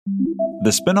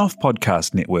The Spin-Off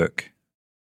Podcast Network.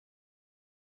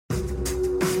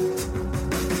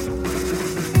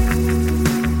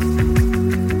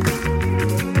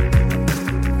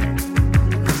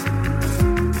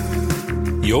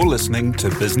 You're listening to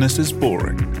Business is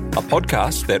Boring, a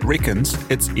podcast that reckons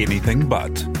it's anything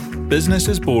but. Business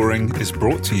is Boring is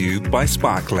brought to you by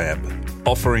SparkLab,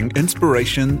 offering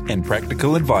inspiration and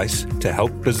practical advice to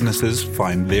help businesses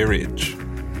find their edge.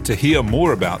 To hear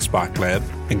more about SparkLab,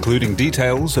 including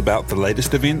details about the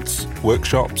latest events,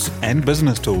 workshops, and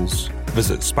business tools,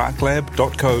 visit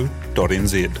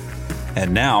sparklab.co.nz.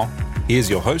 And now,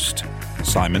 here's your host,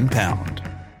 Simon Pound.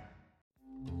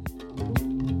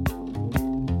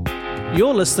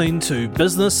 You're listening to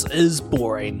Business is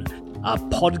Boring, a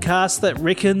podcast that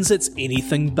reckons it's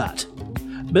anything but.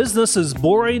 Business is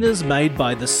Boring is made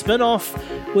by The Spin-Off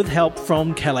with help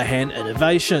from Callaghan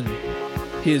Innovation.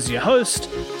 Here's your host,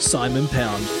 Simon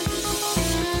Pound.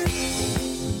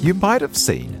 You might have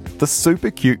seen the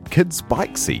super cute kids'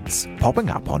 bike seats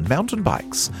popping up on mountain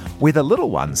bikes, where the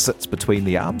little one sits between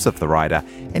the arms of the rider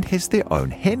and has their own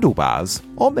handlebars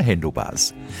on the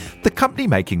handlebars. The company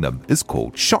making them is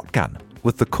called Shotgun,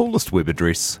 with the coolest web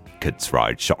address,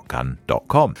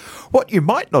 kidsrideshotgun.com. What you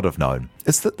might not have known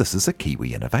is that this is a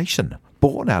Kiwi innovation,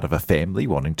 born out of a family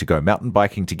wanting to go mountain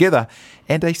biking together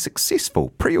and a successful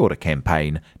pre-order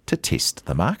campaign to test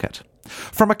the market.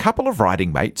 From a couple of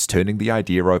riding mates turning the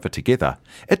idea over together,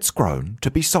 it's grown to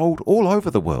be sold all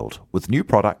over the world with new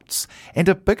products and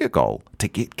a bigger goal to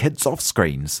get kids off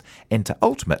screens and to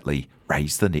ultimately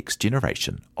raise the next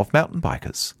generation of mountain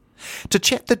bikers. To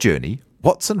chat the journey,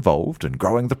 what's involved in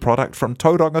growing the product from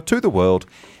Tauranga to the world,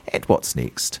 and what's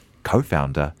next,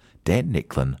 co-founder Dan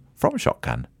Necklin from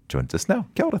Shotgun joins us now.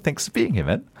 Kia ora, thanks for being here,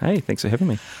 man. Hey, thanks for having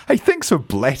me. Hey, thanks for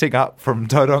blatting up from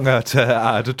Tauranga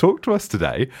to talk to us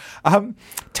today.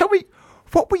 Tell me,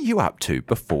 what were you up to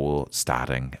before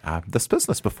starting this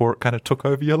business, before it kind of took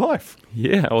over your life?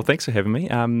 Yeah, well, thanks for having me.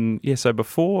 So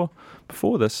before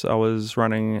this, I was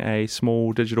running a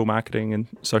small digital marketing and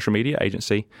social media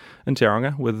agency in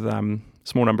Tauranga with a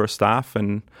small number of staff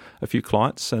and a few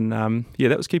clients, and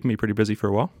that was keeping me pretty busy for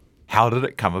a while. How did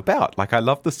it come about? Like, I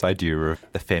love this idea of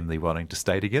the family wanting to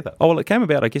stay together. Oh, well, it came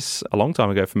about, I guess, a long time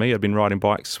ago for me. I'd been riding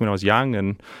bikes when I was young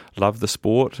and loved the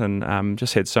sport, and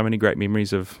just had so many great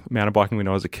memories of mountain biking when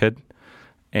I was a kid.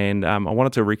 And I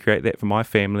wanted to recreate that for my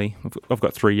family. I've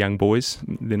got 3 young boys.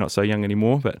 They're not so young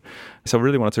anymore, but so I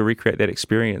really wanted to recreate that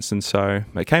experience. And so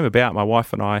it came about, my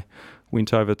wife and I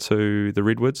went over to the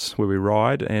Redwoods where we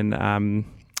ride, and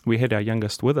we had our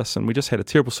youngest with us, and we just had a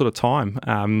terrible sort of time,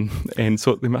 and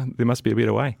thought there must be a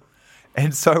better way.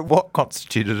 And so what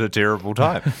constituted a terrible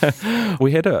time?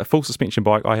 We had a full suspension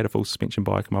bike. I had a full suspension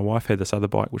bike. My wife had this other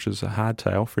bike, which was a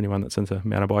hardtail for anyone that's into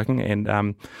mountain biking.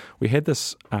 And we had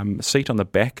this seat on the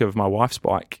back of my wife's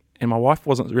bike. And my wife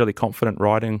wasn't really confident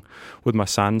riding with my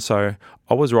son, so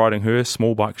I was riding her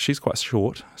small bike. She's quite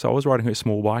short, so I was riding her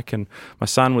small bike, and my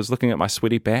son was looking at my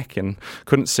sweaty back and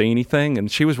couldn't see anything,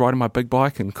 and she was riding my big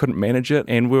bike and couldn't manage it,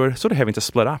 and we were sort of having to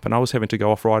split up, and I was having to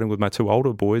go off riding with my 2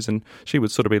 older boys, and she would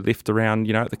sort of be left around,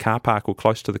 at the car park or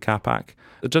close to the car park.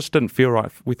 It just didn't feel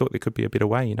right. We thought there could be a better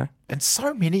way, And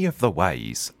so many of the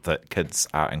ways that kids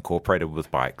are incorporated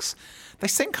with bikes, they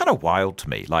seem kind of wild to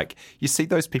me. Like, you see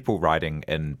those people riding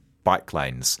in bike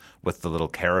lanes with the little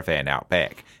caravan out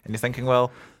back, and you're thinking,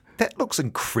 well, that looks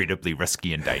incredibly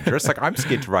risky and dangerous. Like, I'm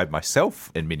scared to ride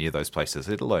myself in many of those places,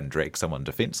 let alone drag someone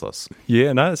defenceless.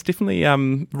 Yeah, no, it's definitely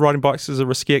riding bikes is a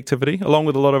risky activity, along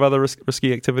with a lot of other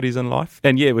risky activities in life.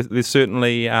 And yeah, there's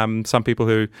certainly some people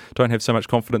who don't have so much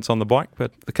confidence on the bike,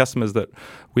 but the customers that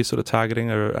we're sort of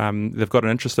targeting are they've got an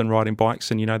interest in riding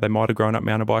bikes, and they might have grown up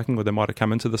mountain biking, or they might have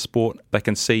come into the sport. They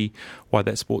can see why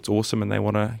that sport's awesome, and they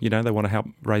want to help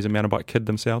raise a mountain bike kid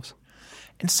themselves.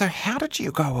 And so how did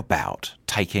you go about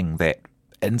taking that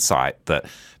insight that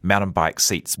mountain bike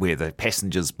seats where the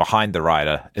passengers behind the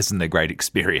rider isn't a great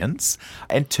experience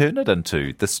and turn it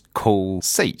into this cool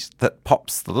seat that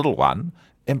pops the little one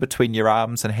in between your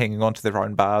arms and hanging onto their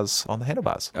own bars on the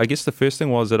handlebars? I guess the first thing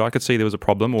was that I could see there was a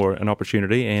problem or an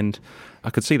opportunity, and I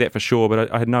could see that for sure,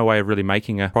 but I had no way of really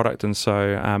making a product. And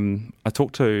so I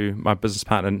talked to my business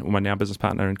partner, or my now business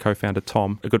partner and co-founder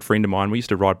Tom, a good friend of mine. We used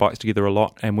to ride bikes together a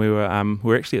lot, and we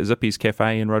were actually at Zippy's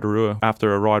Cafe in Rotorua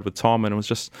after a ride with Tom, and it was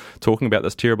just talking about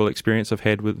this terrible experience I've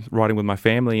had with riding with my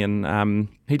family. And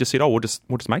he just said, "Oh, we'll just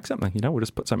make something. We'll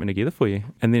just put something together for you."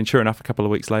 And then, sure enough, a couple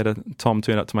of weeks later, Tom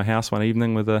turned up to my house one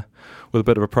evening with a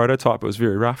bit of a prototype. It was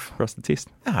very rough for us to test.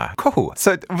 Ah, cool.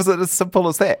 So was it as simple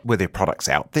as that? Were there products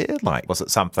out there? Like, Was it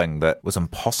something that was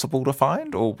impossible to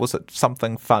find, or was it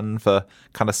something fun for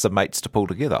kind of some mates to pull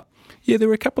together? Yeah, there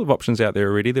were a couple of options out there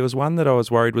already. There was one that I was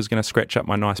worried was going to scratch up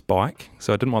my nice bike,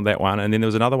 so I didn't want that one. And then there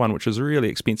was another one which was really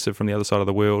expensive from the other side of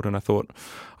the world, and I thought,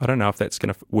 I don't know if that's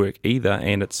going to work either,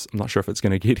 and I'm not sure if it's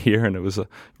going to get here, and it was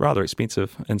rather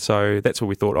expensive. And so that's where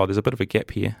we thought, there's a bit of a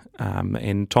gap here.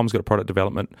 And Tom's got a product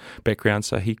development background,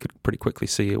 so he could pretty quickly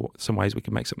see some ways we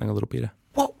could make something a little better.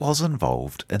 What was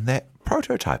involved in that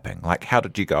prototyping? Like, how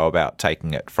did you go about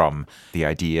taking it from the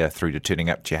idea through to turning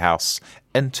up to your house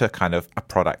into kind of a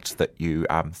product that you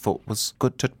thought was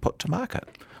good to put to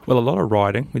market? Well, a lot of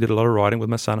riding. We did a lot of riding with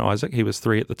my son Isaac. He was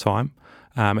 3 at the time.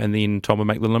 And then Tom would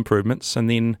make little improvements. And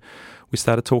then we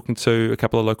started talking to a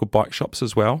couple of local bike shops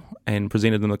as well and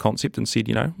presented them the concept and said,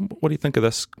 what do you think of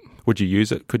this? Would you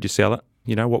use it? Could you sell it?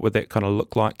 What would that kind of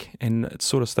look like? And it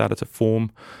sort of started to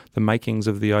form the makings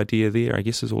of the idea there. I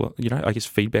guess is all, I guess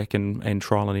feedback and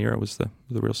trial and error was the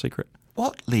real secret.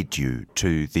 What led you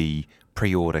to the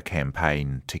pre-order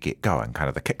campaign to get going, kind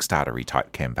of the Kickstarter-y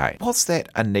type campaign? Was that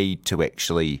a need to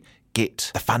actually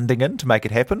get the funding in to make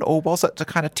it happen, or was it to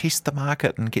kind of test the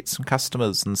market and get some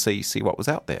customers and see what was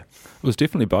out there? It was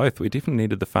definitely both. We definitely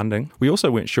needed the funding. We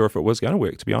also weren't sure if it was going to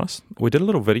work, to be honest. We did a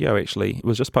little video, actually. It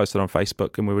was just posted on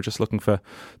Facebook, and we were just looking for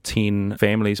 10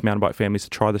 families, mountain bike families, to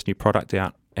try this new product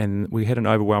out, and we had an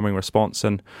overwhelming response.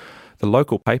 And the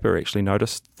local paper actually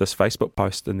noticed this Facebook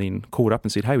post and then called up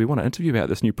and said, hey, we want to interview about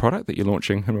this new product that you're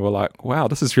launching. And we were like, wow,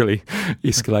 this has really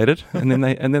escalated. And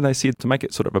then they said, to make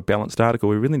it sort of a balanced article,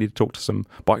 we really need to talk to some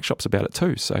bike shops about it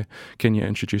too. So can you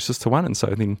introduce us to one? And so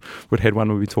then we'd had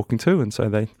one we'd be talking to. And so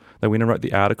they went and wrote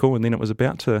the article, and then it was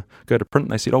about to go to print.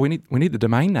 And they said, we need the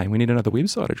domain name. We need another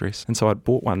website address. And so I'd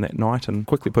bought one that night and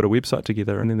quickly put a website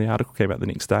together. And then the article came out the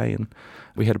next day, and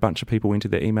we had a bunch of people enter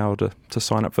their email to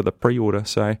sign up for the pre-order.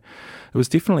 So it was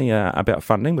definitely about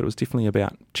funding, but it was definitely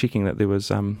about checking that there was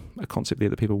a concept there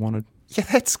that people wanted. Yeah,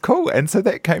 that's cool. And so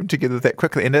that came together that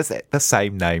quickly. And is that the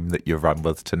same name that you've run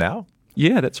with to now?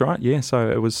 Yeah, that's right. Yeah,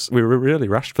 so we were really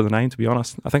rushed for the name, to be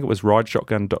honest. I think it was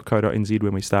rideshotgun.co.nz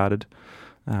when we started,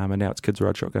 and now it's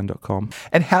kidsrideshotgun.com.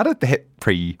 And how did that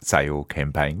pre-sale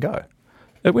campaign go?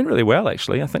 It went really well,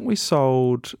 actually. I think we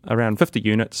sold around 50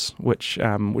 units, which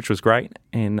was great,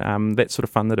 and that sort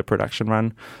of funded a production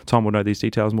run. Tom will know these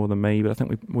details more than me, but I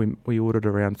think we ordered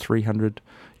around 300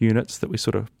 units that we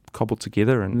sort of cobbled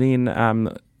together, and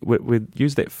then we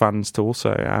used that funds to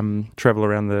also travel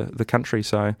around the country.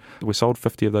 So we sold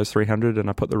 50 of those 300, and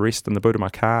I put the rest in the boot of my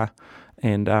car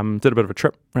and did a bit of a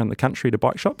trip around the country to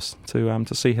bike shops to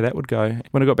see how that would go.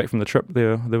 When I got back from the trip,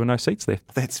 there were no seats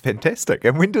left. That's fantastic.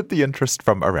 And when did the interest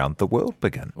from around the world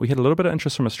begin? We had a little bit of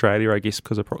interest from Australia, I guess,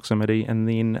 because of proximity, and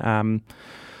then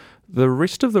the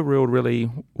rest of the world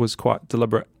really was quite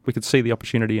deliberate. We could see the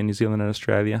opportunity in New Zealand and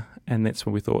Australia, and that's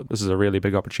when we thought, this is a really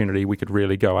big opportunity. We could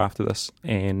really go after this,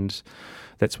 and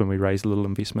that's when we raised a little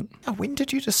investment. Now, when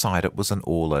did you decide it was an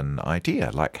all-in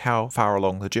idea? Like, how far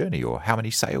along the journey, or how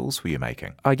many sales were you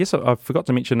making? I guess I forgot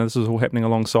to mention this was all happening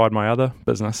alongside my other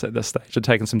business at this stage. I'd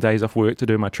taken some days off work to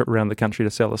do my trip around the country to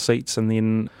sell the seats, and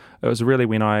then it was really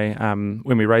when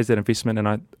when we raised that investment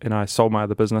and I sold my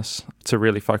other business to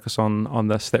really focus on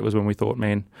this. That was when we thought,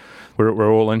 man,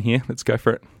 we're all in here. Let's go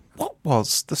for it. What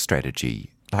was the strategy?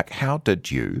 Like, how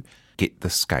did you get the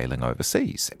scaling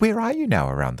overseas? Where are you now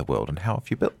around the world, and how have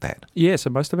you built that? Yeah, so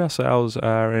most of our sales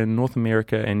are in North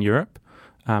America and Europe,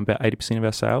 about 80% of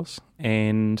our sales,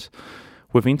 and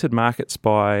we've entered markets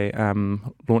by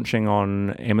launching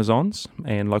on Amazons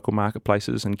and local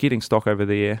marketplaces and getting stock over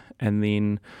there, and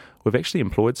then we've actually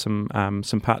employed some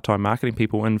part-time marketing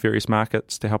people in various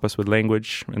markets to help us with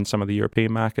language in some of the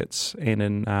European markets and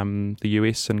in the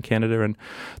US and Canada, and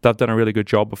they've done a really good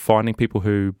job of finding people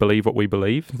who believe what we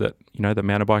believe, that that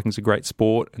mountain biking is a great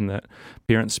sport, and that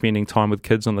parents spending time with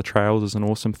kids on the trails is an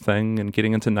awesome thing, and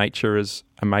getting into nature is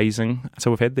amazing. So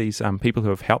we've had these people who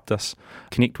have helped us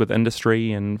connect with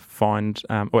industry and find,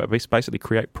 or at least basically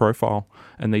create profile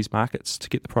in these markets to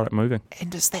get the product moving.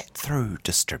 And is that through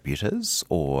distributors,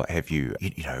 or have you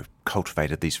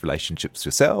cultivated these relationships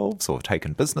yourselves, or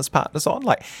taken business partners on?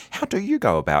 Like, how do you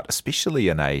go about, especially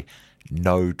in a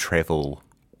no-travel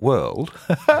world,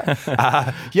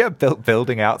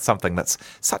 building out something that's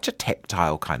such a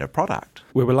tactile kind of product?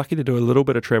 We were lucky to do a little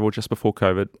bit of travel just before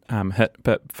COVID hit,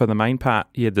 but for the main part,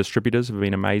 distributors have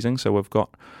been amazing. So we've got,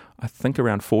 I think,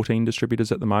 around 14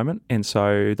 distributors at the moment, and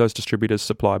so those distributors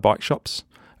supply bike shops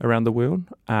around the world.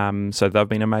 So they've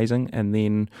been amazing. And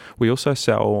then we also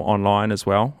sell online as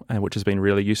well, which has been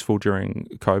really useful during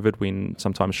COVID when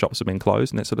sometimes shops have been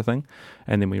closed and that sort of thing.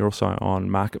 And then we're also on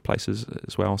marketplaces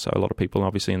as well. So a lot of people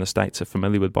obviously in the States are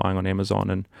familiar with buying on Amazon,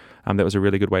 and that was a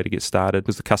really good way to get started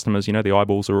because the customers, the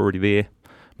eyeballs are already there.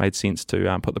 Made sense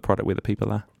to put the product where the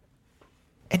people are.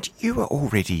 And you were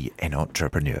already an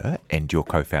entrepreneur, and your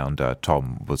co-founder,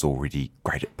 Tom, was already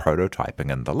great at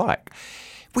prototyping and the like.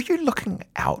 Were you looking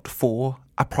out for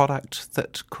a product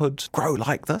that could grow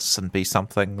like this and be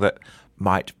something that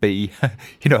might be,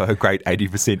 a great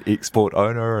 80% export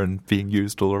owner and being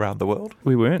used all around the world?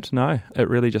 We weren't, no. It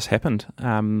really just happened.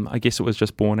 I guess it was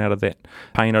just born out of that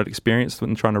pain I'd experienced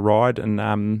when trying to ride,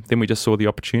 and then we just saw the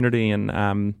opportunity,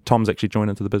 and Tom's actually joined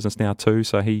into the business now too,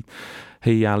 so he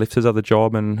left his other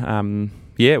job, and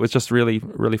it was just really,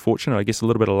 really fortunate. I guess a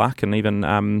little bit of luck, and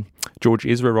even George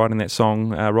Ezra writing that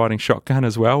song, riding Shotgun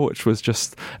as well, which was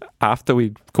just after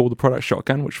we called the product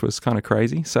Shotgun, which was kind of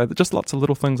crazy. So just lots of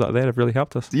little things like that have really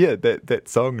helped us. Yeah, that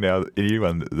song now,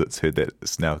 anyone that's heard that,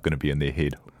 it's now going to be in their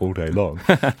head all day long.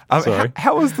 Sorry.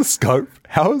 How is the scope?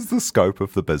 How is the scope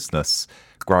of the business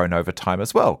grown over time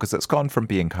as well? Because it's gone from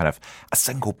being kind of a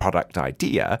single product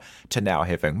idea to now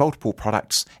having multiple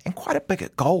products and quite a bigger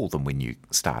goal than when you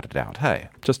started out, hey?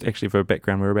 Just actually for a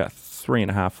background, we're about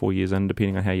 3.5, 4 years in,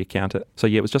 depending on how you count it. So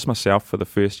it was just myself for the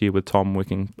first year with Tom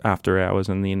working after hours,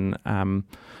 and then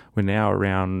we're now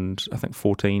around, I think,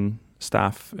 14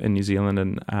 staff in New Zealand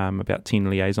and about 10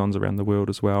 liaisons around the world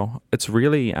as well. It's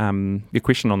really, your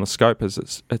question on the scope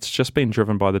is it's just been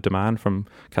driven by the demand from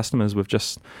customers. We've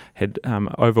just had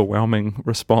overwhelming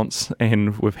response,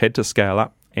 and we've had to scale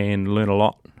up and learn a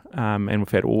lot. And we've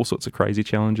had all sorts of crazy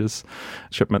challenges,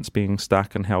 shipments being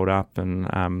stuck and held up, and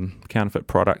counterfeit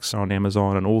products on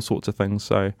Amazon and all sorts of things.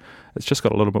 So it's just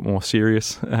got a little bit more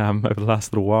serious over the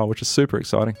last little while, which is super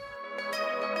exciting.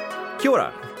 Kia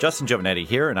ora, Justin Giovanetti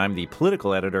here, and I'm the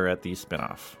political editor at The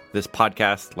Spinoff. This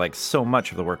podcast, like so much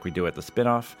of the work we do at The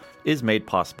Spinoff, is made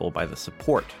possible by the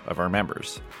support of our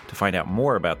members. To find out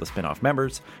more about The Spinoff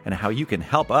members and how you can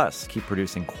help us keep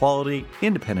producing quality,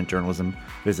 independent journalism,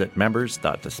 visit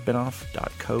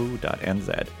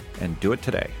members.thespinoff.co.nz and do it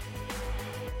today.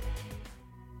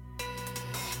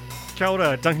 Kia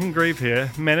ora, Duncan Grieve here,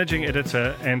 managing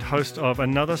editor and host of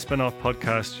another spin-off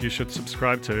podcast you should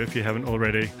subscribe to if you haven't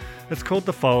already. It's called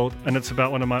The Fold, and it's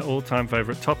about one of my all-time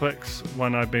favourite topics,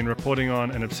 one I've been reporting on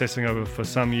and obsessing over for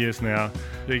some years now,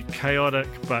 the chaotic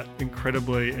but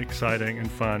incredibly exciting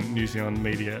and fun New Zealand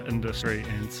media industry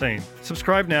and scene.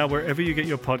 Subscribe now wherever you get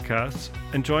your podcasts,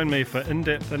 and join me for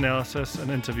in-depth analysis and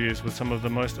interviews with some of the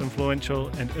most influential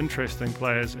and interesting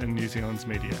players in New Zealand's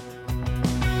media.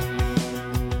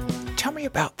 Tell me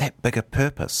about that bigger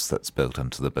purpose that's built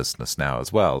into the business now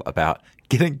as well, about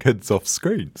getting kids off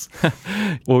screens.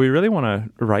 Well, we really want to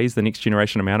raise the next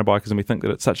generation of mountain bikers, and we think that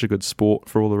it's such a good sport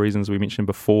for all the reasons we mentioned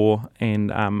before.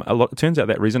 And it turns out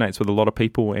that resonates with a lot of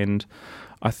people, and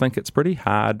I think it's pretty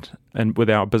hard, and with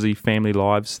our busy family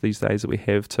lives these days that we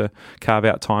have, to carve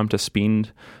out time to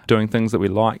spend doing things that we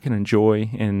like and enjoy,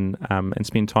 and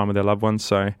spend time with our loved ones.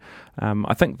 So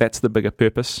I think that's the bigger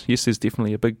purpose. Yes, there's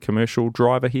definitely a big commercial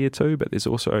driver here too, but there's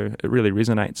also, it really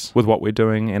resonates with what we're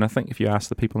doing. And I think if you ask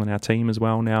the people in our team as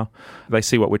well now, they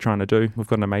see what we're trying to do. We've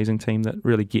got an amazing team that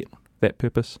really get that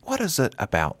purpose. What is it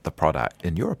about the product,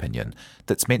 in your opinion,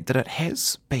 that's meant that it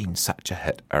has been such a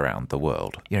hit around the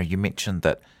world? You mentioned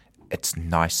that it's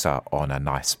nicer on a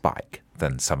nice bike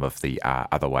than some of the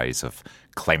other ways of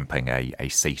clamping a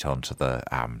seat onto the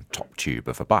top tube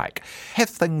of a bike. Have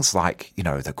things like,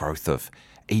 the growth of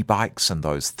e-bikes and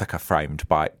those thicker framed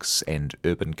bikes and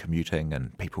urban commuting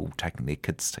and people taking their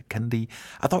kids to kindy,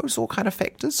 are those all kind of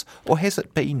factors? Or has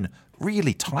it been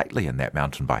really tightly in that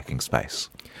mountain biking space?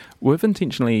 We've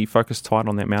intentionally focused tight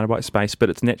on that mountain bike space, but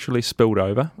it's naturally spilled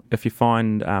over. If you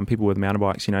find people with mountain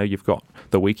bikes, you've got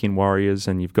the weekend warriors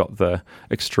and you've got the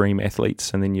extreme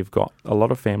athletes, and then you've got a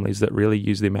lot of families that really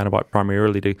use their mountain bike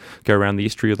primarily to go around the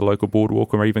estuary or the local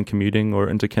boardwalk, or even commuting or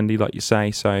into kindy, like you say.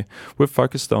 So we've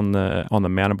focused on the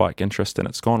mountain bike interest, and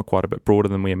it's gone quite a bit broader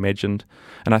than we imagined.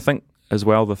 And I think as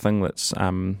well, the thing that's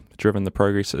driven the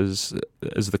progress is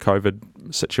the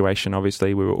COVID situation.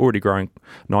 Obviously, we were already growing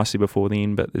nicely before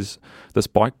then, but there's this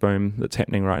bike boom that's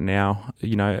happening right now.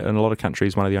 In a lot of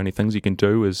countries, one of the only things you can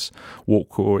do is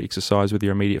walk or exercise with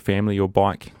your immediate family or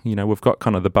bike. We've got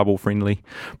kind of the bubble-friendly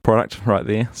product right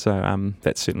there, so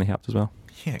that's certainly helped as well.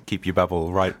 Yeah, keep your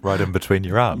bubble right in between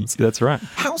your arms. That's right.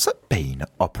 How's it been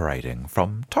operating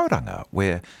from Tauranga,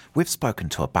 where we've spoken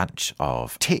to a bunch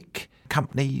of tech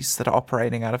companies that are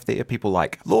operating out of there, people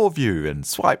like Lawview and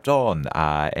Swiped On,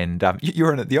 and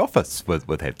you're in at the office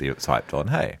with Hadley at Swiped On,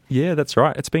 hey? Yeah, that's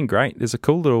right. It's been great. There's a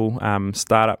cool little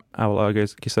startup. Well, I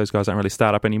guess those guys don't really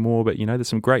start up anymore, but there's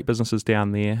some great businesses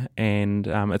down there, and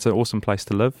it's an awesome place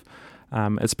to live.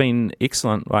 It's been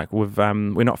excellent. Like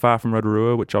we're not far from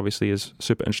Rotorua, which obviously is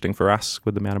super interesting for us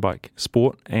with the mountain bike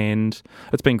sport, and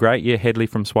it's been great. Yeah, Hadley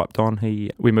from Swiped On,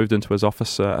 we moved into his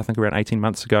office I think around 18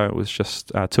 months ago. It was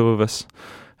just two of us,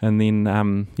 and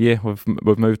then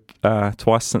we've moved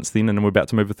twice since then, and we're about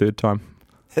to move a third time.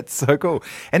 It's so cool.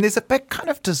 And there's a big kind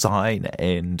of design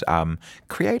and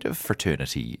creative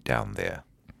fraternity down there.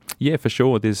 Yeah, for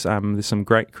sure. There's some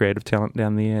great creative talent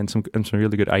down there, and some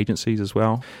really good agencies as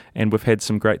well. And we've had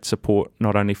some great support,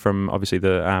 not only from obviously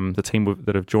the team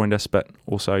that have joined us, but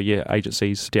also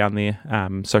agencies down there.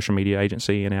 Social media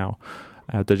agency and our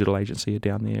digital agency are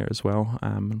down there as well.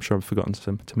 I'm sure I've forgotten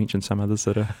to mention some others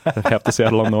that have helped us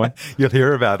out along the way. You'll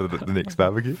hear about it at the next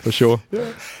barbecue. For sure.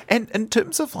 Yeah. And in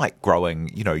terms of like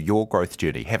growing, your growth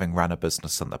journey, having run a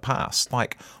business in the past,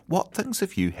 like what things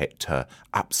have you had to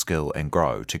upskill and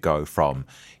grow to go from,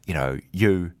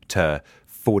 you to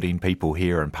 14 people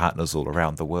here and partners all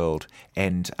around the world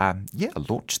and,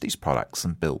 launch these products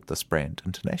and build this brand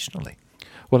internationally?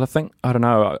 Well, I don't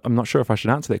know, I'm not sure if I should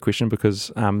answer that question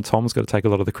because Tom's got to take a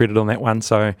lot of the credit on that one.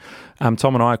 So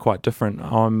Tom and I are quite different.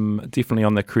 I'm definitely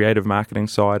on the creative marketing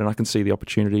side, and I can see the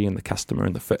opportunity and the customer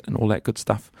and the fit and all that good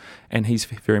stuff. And he's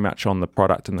very much on the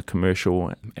product and the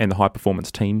commercial and the high performance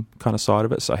team kind of side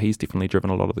of it. So he's definitely driven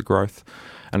a lot of the growth.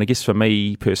 And I guess for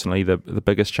me personally, the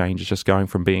biggest change is just going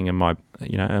from being in my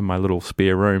little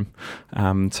spare room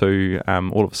to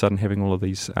all of a sudden having all of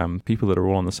these people that are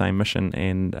all on the same mission,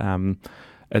 and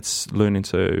it's learning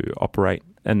to operate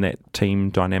in that team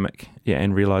dynamic,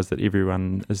 and realise that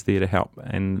everyone is there to help.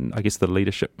 And I guess the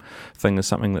leadership thing is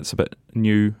something that's a bit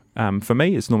new for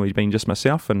me. It's normally been just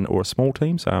myself or a small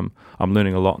team, so I'm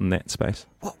learning a lot in that space.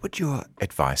 What would your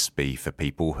advice be for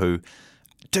people who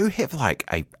do have like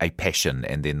a passion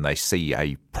and then they see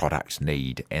a product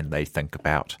need and they think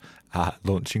about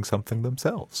launching something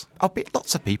themselves? I'll bet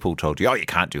lots of people told you, you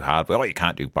can't do hardware, you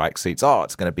can't do bike seats,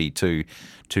 it's going to be too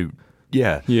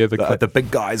the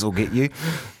big guys will get you.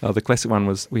 The classic one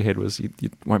you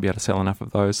won't be able to sell enough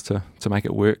of those to make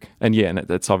it work. And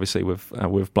it's obviously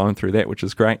we've blown through that, which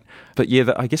is great. But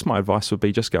I guess my advice would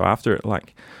be just go after it.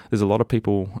 Like there's a lot of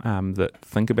people that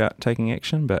think about taking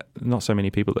action, but not so many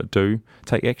people that do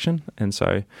take action. And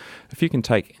so if you can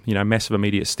take massive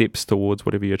immediate steps towards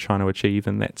whatever you're trying to achieve,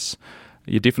 and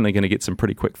you're definitely going to get some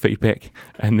pretty quick feedback,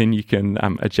 and then you can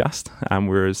adjust.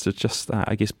 Whereas to just,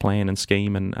 plan and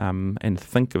scheme and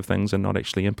think of things and not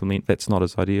actually implement, that's not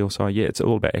as ideal. So it's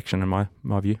all about action in my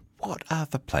view. What are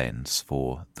the plans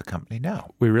for the company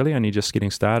now? We're really only just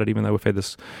getting started. Even though we've had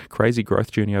this crazy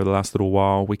growth journey over the last little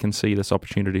while, we can see this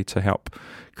opportunity to help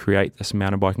create this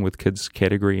mountain biking with kids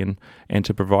category and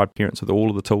to provide parents with all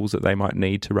of the tools that they might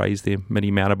need to raise their mini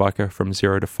mountain biker from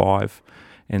 0 to 5.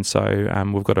 And so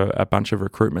we've got a bunch of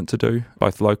recruitment to do,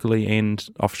 both locally and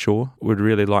offshore. We'd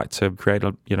really like to create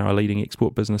a leading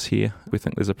export business here. We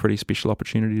think there's a pretty special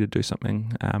opportunity to do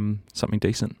something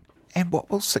decent. And what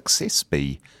will success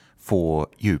be for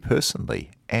you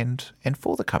personally and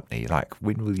for the company? Like,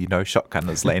 when will you know Shotgun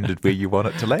has landed where you want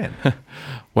it to land?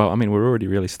 Well, we're already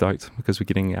really stoked because we're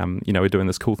getting, we're doing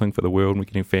this cool thing for the world and we're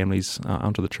getting families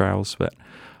onto the trails. But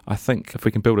I think if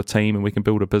we can build a team and we can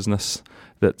build a business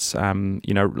that's,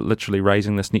 literally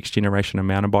raising this next generation of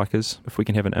mountain bikers, if we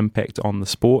can have an impact on the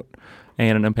sport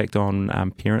and an impact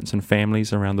on parents and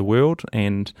families around the world,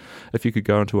 and if you could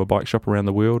go into a bike shop around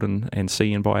the world and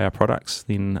see and buy our products,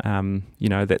 then,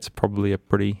 that's probably a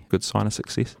pretty good sign of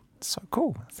success. So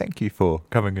cool. Thank you for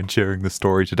coming and sharing the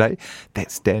story today.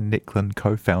 That's Dan Necklin,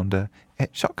 co-founder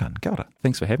at Shotgun. Kia ora.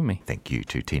 Thanks for having me. Thank you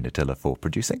to Tina Tiller for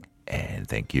producing, and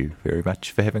thank you very much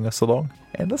for having us along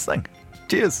and listening.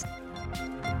 Cheers.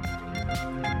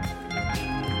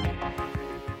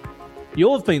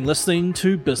 You've been listening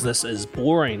to Business is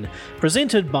Boring,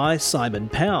 presented by Simon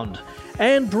Pound,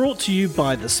 and brought to you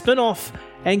by The Spinoff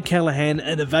and Callaghan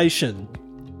Innovation.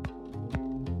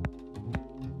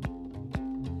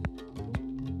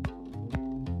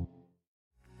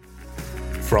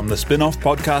 From the Spinoff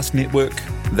Podcast Network,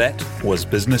 that was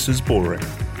Business is Boring,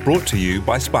 brought to you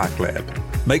by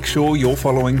SparkLab. Make sure you're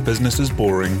following Business is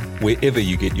Boring wherever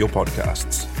you get your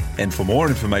podcasts. And for more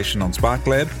information on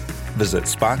SparkLab, visit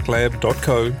sparklab.co.nz.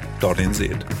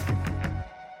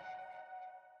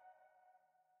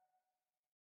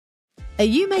 Are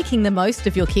you making the most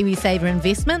of your KiwiSaver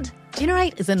investment?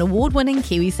 Generate is an award-winning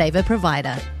KiwiSaver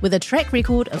provider with a track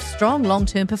record of strong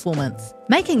long-term performance.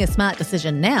 Making a smart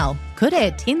decision now could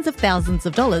add tens of thousands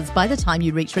of dollars by the time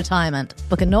you reach retirement.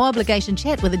 Book a no-obligation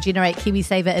chat with a Generate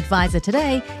KiwiSaver advisor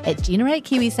today at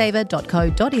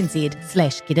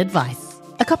generatekiwisaver.co.nz/getadvice.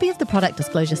 A copy of the product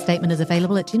disclosure statement is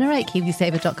available at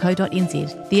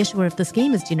generatekiwisaver.co.nz. The issuer of the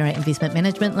scheme is Generate Investment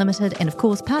Management Limited, and of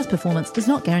course, past performance does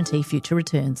not guarantee future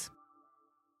returns.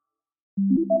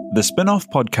 The Spin-off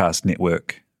Podcast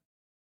Network.